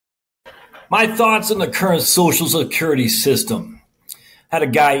My thoughts on the current Social Security system. Had a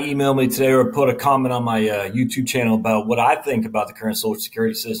guy email me today or put a comment on my YouTube channel about what I think about the current Social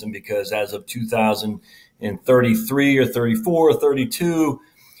Security system, because as of 2033 or 34 or 32,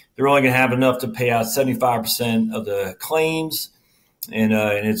 they're only going to have enough to pay out 75% of the claims, and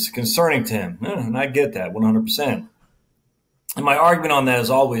it's concerning to him. And I get that 100%. And my argument on that is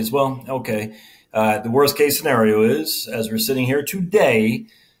always, well, okay, the worst case scenario is, as we're sitting here today,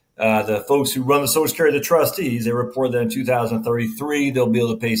 the folks who run the Social Security, the trustees, they report that in 2033, they'll be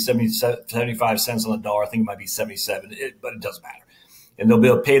able to pay 75 cents on the dollar. I think it might be 77, but it doesn't matter. And they'll be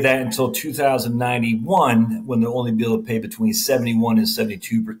able to pay that until 2091, when they'll only be able to pay between 71 and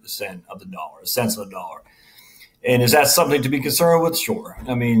 72% of the dollar, cents on the dollar. And is that something to be concerned with? Sure.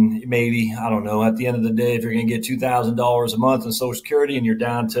 I mean, maybe, I don't know. At the end of the day, if you're going to get $2,000 a month in Social Security and you're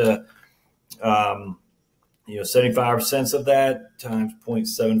down to 75 cents of that times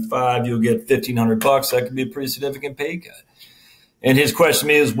 0.75, you'll get $1,500. That could be a pretty significant pay cut. And his question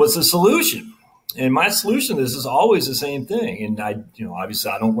to me is, what's the solution? And my solution to this is always the same thing. And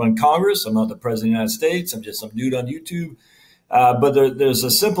obviously I don't run Congress. I'm not the president of the United States. I'm just some dude on YouTube. But there's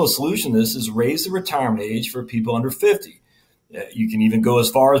a simple solution to this: is raise the retirement age for people under 50. You can even go as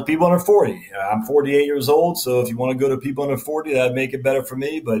far as people under 40. I'm 48 years old, so if you want to go to people under 40, that'd make it better for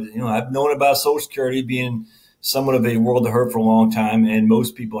me. But I've known about Social Security being somewhat of a world of hurt for a long time, and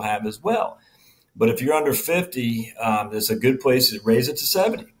most people have as well. But if you're under 50, there's a good place to raise it to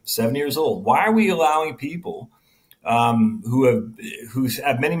 70 years old. Why are we allowing people who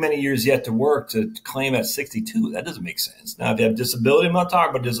have many years yet to work to claim at 62? That doesn't make sense. Now, if you have disability, I'm not talking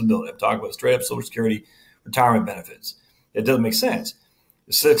about disability. I'm talking about straight up Social Security retirement benefits. It doesn't make sense.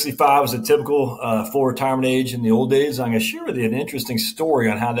 65 was a typical full retirement age in the old days. I'm going to share with you an interesting story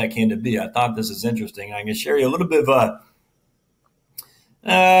on how that came to be. I thought this is interesting. I'm going to share you a little bit of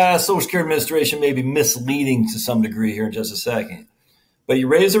Social Security Administration may be misleading to some degree here in just a second. But you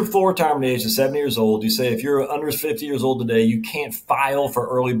raise their full retirement age to 70 years old. You say if you're under 50 years old today, you can't file for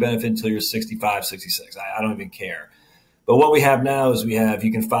early benefit until you're 65, 66. I don't even care. But what we have now is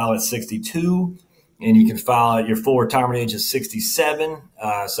you can file at 62, and you can file at your full retirement age is 67.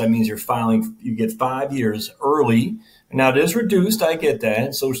 So that means you get 5 years early. Now, it is reduced. I get that.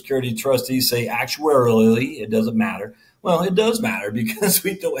 And Social Security trustees say actuarially it doesn't matter. Well, it does matter because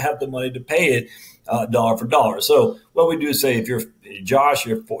we don't have the money to pay it dollar for dollar. So what we do is say, if you're Josh,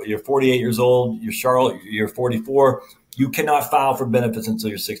 you're 48 years old, you're Charlotte, you're 44, you cannot file for benefits until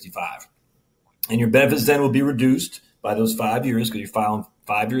you're 65. And your benefits then will be reduced by those 5 years because you're filing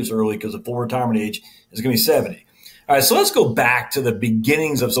 5 years early, because the full retirement age is going to be 70. All right, so let's go back to the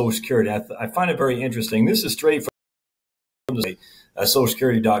beginnings of Social Security. I find it very interesting. This is straight from the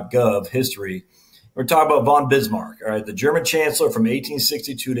socialsecurity.gov history. We're talking about von Bismarck, all right, the German chancellor from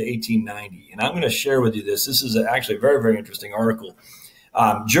 1862 to 1890. And I'm going to share with you this. This is actually a very, very interesting article.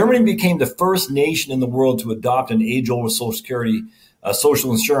 Germany became the first nation in the world to adopt an age-old Social Security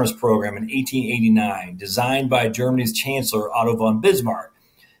social insurance program in 1889, designed by Germany's chancellor, Otto von Bismarck.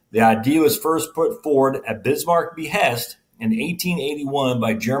 The idea was first put forward at Bismarck's behest in 1881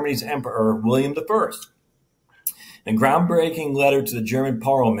 by Germany's Emperor William I. In a groundbreaking letter to the German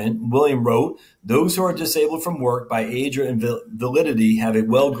parliament, William wrote, "Those who are disabled from work by age or invalidity have a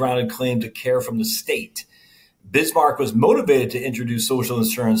well-grounded claim to care from the state." Bismarck was motivated to introduce social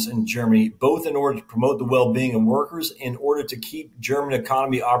insurance in Germany, both in order to promote the well-being of workers, in order to keep German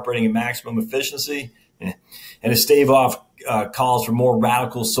economy operating at maximum efficiency, and to stave off calls for more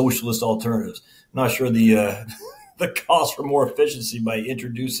radical socialist alternatives. I'm not sure the calls for more efficiency by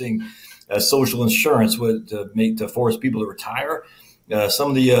introducing social insurance would to force people to retire. Some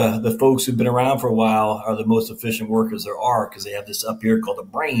of the folks who've been around for a while are the most efficient workers there are, because they have this up here called the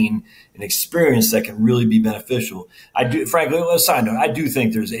brain and experience that can really be beneficial. Frankly, a side note, I do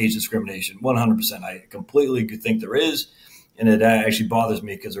think there's age discrimination, 100%. I completely think there is. And it actually bothers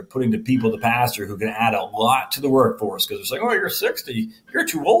me because they're putting the people to pasture who can add a lot to the workforce, because they're saying, oh, you're 60, you're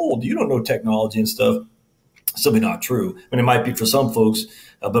too old, you don't know technology and stuff. Simply not true. I mean, it might be for some folks,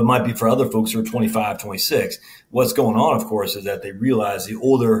 but it might be for other folks who are 25, 26. What's going on, of course, is that they realize the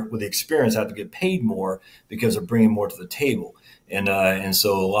older with the experience have to get paid more because they're bringing more to the table. And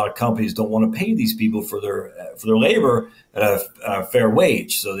so a lot of companies don't want to pay these people for their labor at a fair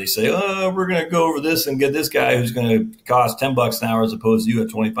wage. So they say, oh, we're going to go over this and get this guy who's going to cost $10 an hour as opposed to you at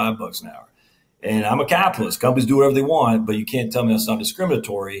 $25 an hour. And I'm a capitalist. Companies do whatever they want, but you can't tell me that's not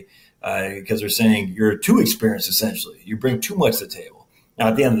discriminatory because they're saying you're too experienced, essentially. You bring too much to the table. Now,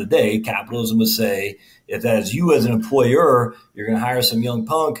 at the end of the day, capitalism would say, if that is you as an employer, you're going to hire some young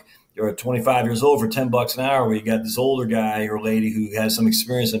punk you're 25 years old for 10 bucks an hour, where you got this older guy or lady who has some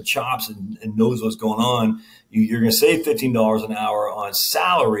experience and chops and knows what's going on. You're going to save $15 an hour on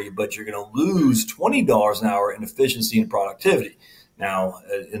salary, but you're going to lose $20 an hour in efficiency and productivity. Now,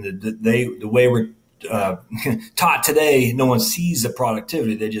 in the way we're taught today, no one sees the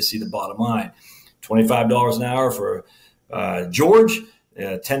productivity. They just see the bottom line. $25 an hour for George,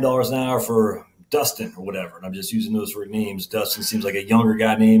 $10 an hour for Dustin or whatever. And I'm just using those for names. Dustin seems like a younger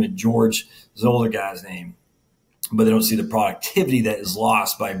guy name, and George is an older guy's name. But they don't see the productivity that is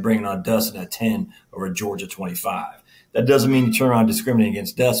lost by bringing on Dustin at 10 over George at 25. That doesn't mean you turn around discriminating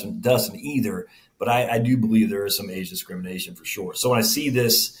against Dustin either, but I do believe there is some age discrimination for sure. So when I see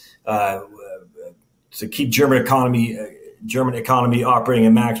this, to keep German economy operating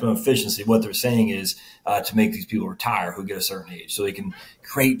at maximum efficiency, what they're saying is to make these people retire who get a certain age, so they can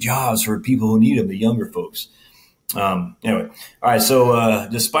create jobs for people who need them, the younger folks. Anyway, all right. So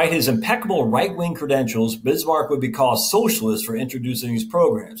despite his impeccable right-wing credentials, Bismarck would be called socialist for introducing these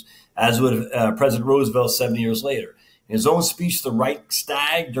programs, as would President Roosevelt 70 years later. In his own speech to the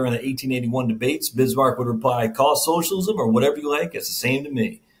Reichstag during the 1881 debates, Bismarck would reply, "Call it socialism or whatever you like, it's the same to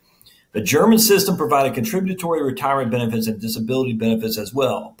me." The German system provided contributory retirement benefits and disability benefits as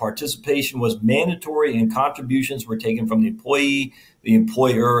well. Participation was mandatory and contributions were taken from the employee, the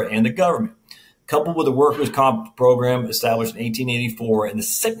employer, and the government. Coupled with the workers' comp program established in 1884 and the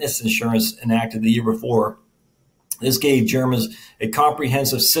sickness insurance enacted the year before, this gave Germans a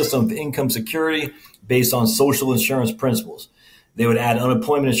comprehensive system of income security based on social insurance principles. They would add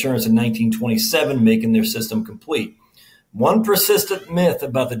unemployment insurance in 1927, making their system complete. One persistent myth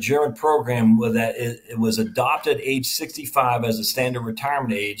about the German program was that it was adopted at age 65 as a standard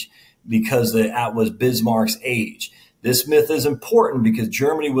retirement age because that was Bismarck's age. This myth is important because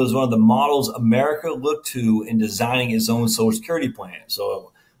Germany was one of the models America looked to in designing its own Social Security plan.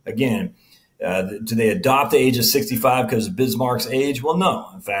 So again, do they adopt the age of 65 because of Bismarck's age? Well, no.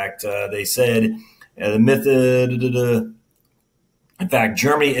 In fact, they said the myth. In fact,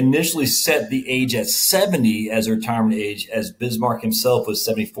 Germany initially set the age at 70 as a retirement age, as Bismarck himself was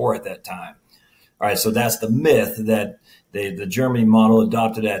 74 at that time. All right, so that's the myth that the Germany model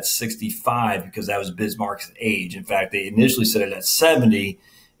adopted at 65 because that was Bismarck's age. In fact, they initially set it at 70,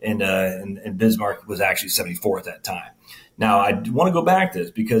 and Bismarck was actually 74 at that time. Now, I want to go back to this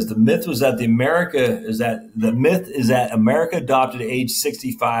because the myth was that America adopted age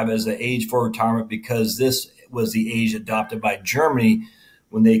 65 as the age for retirement because this was the age adopted by Germany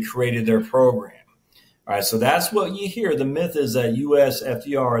when they created their program. All right, so that's what you hear. The myth is that U.S.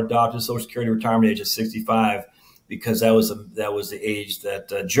 FDR adopted Social Security retirement age at 65 because that was the age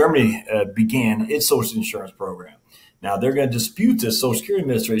that Germany began its social insurance program. Now, they're going to dispute this Social Security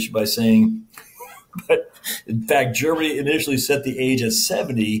Administration by saying, but in fact, Germany initially set the age at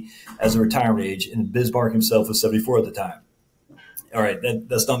 70 as a retirement age, and Bismarck himself was 74 at the time. All right,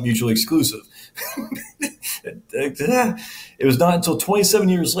 that's not mutually exclusive. It was not until 27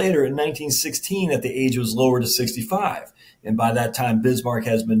 years later, in 1916, that the age was lowered to 65. And by that time, Bismarck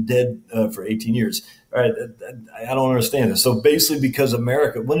has been dead for 18 years. All right, I don't understand this. So basically, because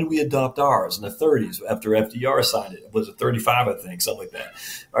America, when did we adopt ours? In the 30s, after FDR signed it. Was it 35, I think, something like that.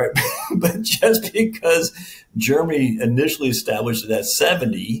 All right, but just because Germany initially established it at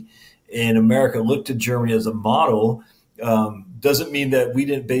 70 and America looked to Germany as a model, doesn't mean that we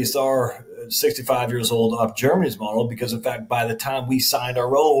didn't base our 65 years old off Germany's model, because in fact, by the time we signed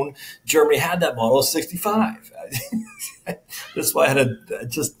our own, Germany had that model of 65. That's why I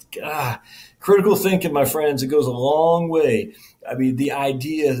had critical thinking, my friends. It goes a long way. I mean, the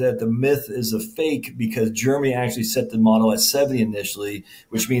idea that the myth is a fake because Germany actually set the model at 70 initially,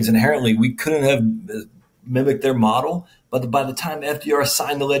 which means inherently we couldn't have mimicked their model. But by the time FDR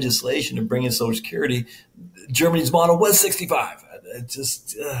signed the legislation to bring in Social Security, Germany's model was 65. It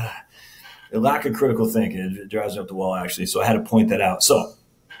just a lack of critical thinking. It drives me up the wall, actually. So I had to point that out. So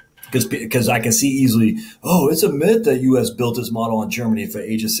because I can see easily, it's a myth that U.S. built this model on Germany for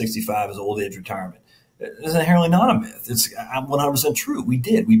age of 65 as old age retirement. It's inherently not a myth. It's 100% true. We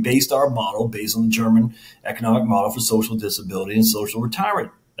did. We based our model based on the German economic model for social disability and social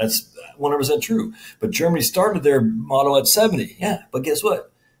retirement. That's 100% true. But Germany started their model at 70. Yeah, but guess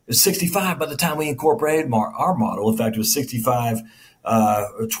what? It was 65 by the time we incorporated our model. In fact, it was 65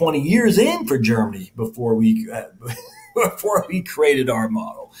 20 years in for Germany before we created our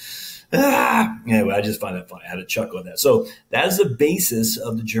model. Anyway, I just find that funny. I had a chuckle at that. So that is the basis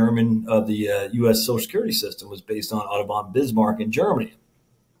of the U.S. Social Security system, was based on Otto von Bismarck in Germany.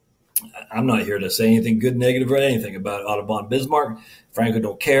 I'm not here to say anything good, negative, or anything about Otto von Bismarck. Frankly,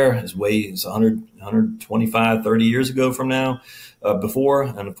 don't care. His way is 125, 30 years ago from now, before.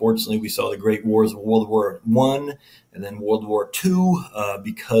 And unfortunately, we saw the great wars of World War I and then World War II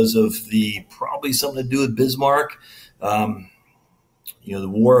because of probably something to do with Bismarck. The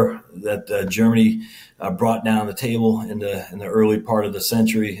war that Germany brought down the table in the early part of the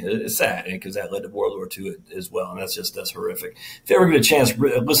century. It's sad because that led to World War II as well, and that's horrific. If you ever get a chance,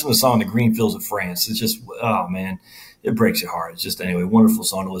 listen to the song "The Green Fields of France." It's just, oh man, it breaks your heart. It's just, anyway, wonderful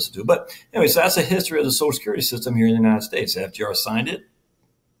song to listen to. But anyway, so that's the history of the Social Security system here in the United States. FDR signed it,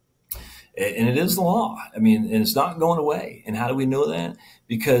 and it is the law. I mean, and it's not going away. And how do we know that?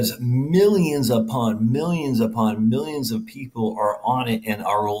 Because millions upon millions upon millions of people are on it and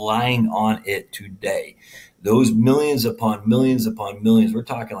are relying on it today. Those millions upon millions upon millions, we're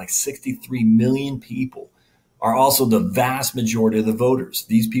talking like 63 million people, are also the vast majority of the voters.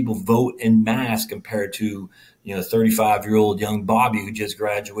 These people vote en masse compared to, 35-year-old young Bobby who just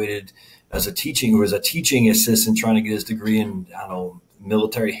graduated as a teaching assistant trying to get his degree in, I don't know,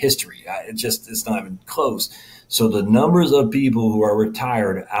 military history. It's not even close. So the numbers of people who are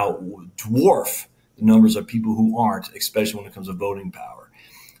retired dwarf the numbers of people who aren't, especially when it comes to voting power.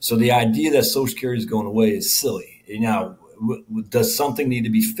 So the idea that Social Security is going away is silly. Now, does something need to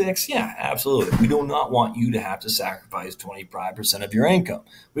be fixed? Yeah, absolutely. We do not want you to have to sacrifice 25% of your income.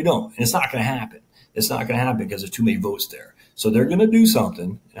 We don't. And it's not going to happen. It's not going to happen because there's too many votes there. So they're going to do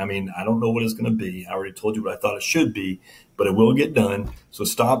something. I mean, I don't know what it's going to be. I already told you what I thought it should be, but it will get done. So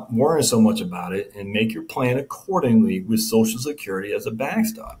stop worrying so much about it and make your plan accordingly with Social Security as a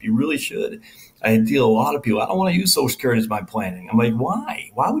backstop. You really should. I deal with a lot of people. I don't want to use Social Security as my planning. I'm like, why?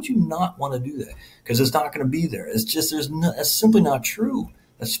 Why would you not want to do that? Because it's not going to be there. It's just, that's simply not true.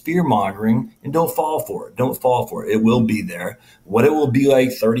 That's fear mongering, and don't fall for it. Don't fall for it. It will be there. What it will be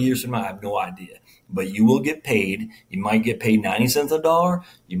like 30 years from now, I have no idea. But you will get paid. You might get paid 90 cents a dollar.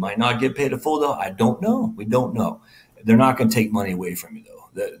 You might not get paid a full dollar. I don't know. We don't know. They're not going to take money away from you,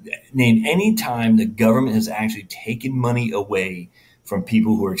 though. Name any time the government has actually taken money away from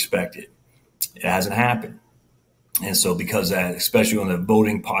people who are expected. It hasn't happened. And so because that, especially when the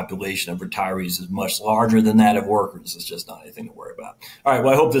voting population of retirees is much larger than that of workers, it's just not anything to worry about. All right.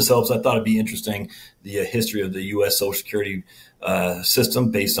 Well, I hope this helps. I thought it'd be interesting, the history of the U.S. Social Security system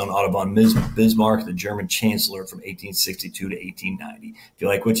based on Otto von Bismarck, the German chancellor from 1862 to 1890. If you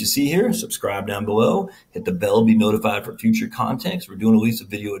like what you see here, subscribe down below, hit the bell, be notified for future content. We're doing at least a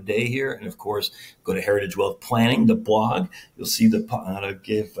video a day here. And of course, go to Heritage Wealth Planning, the blog. You'll see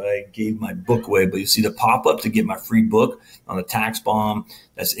I gave my book away, but you'll see the pop-up to get my free book on the tax bomb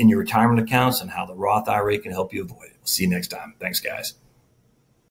that's in your retirement accounts and how the Roth IRA can help you avoid it. We'll see you next time. Thanks, guys.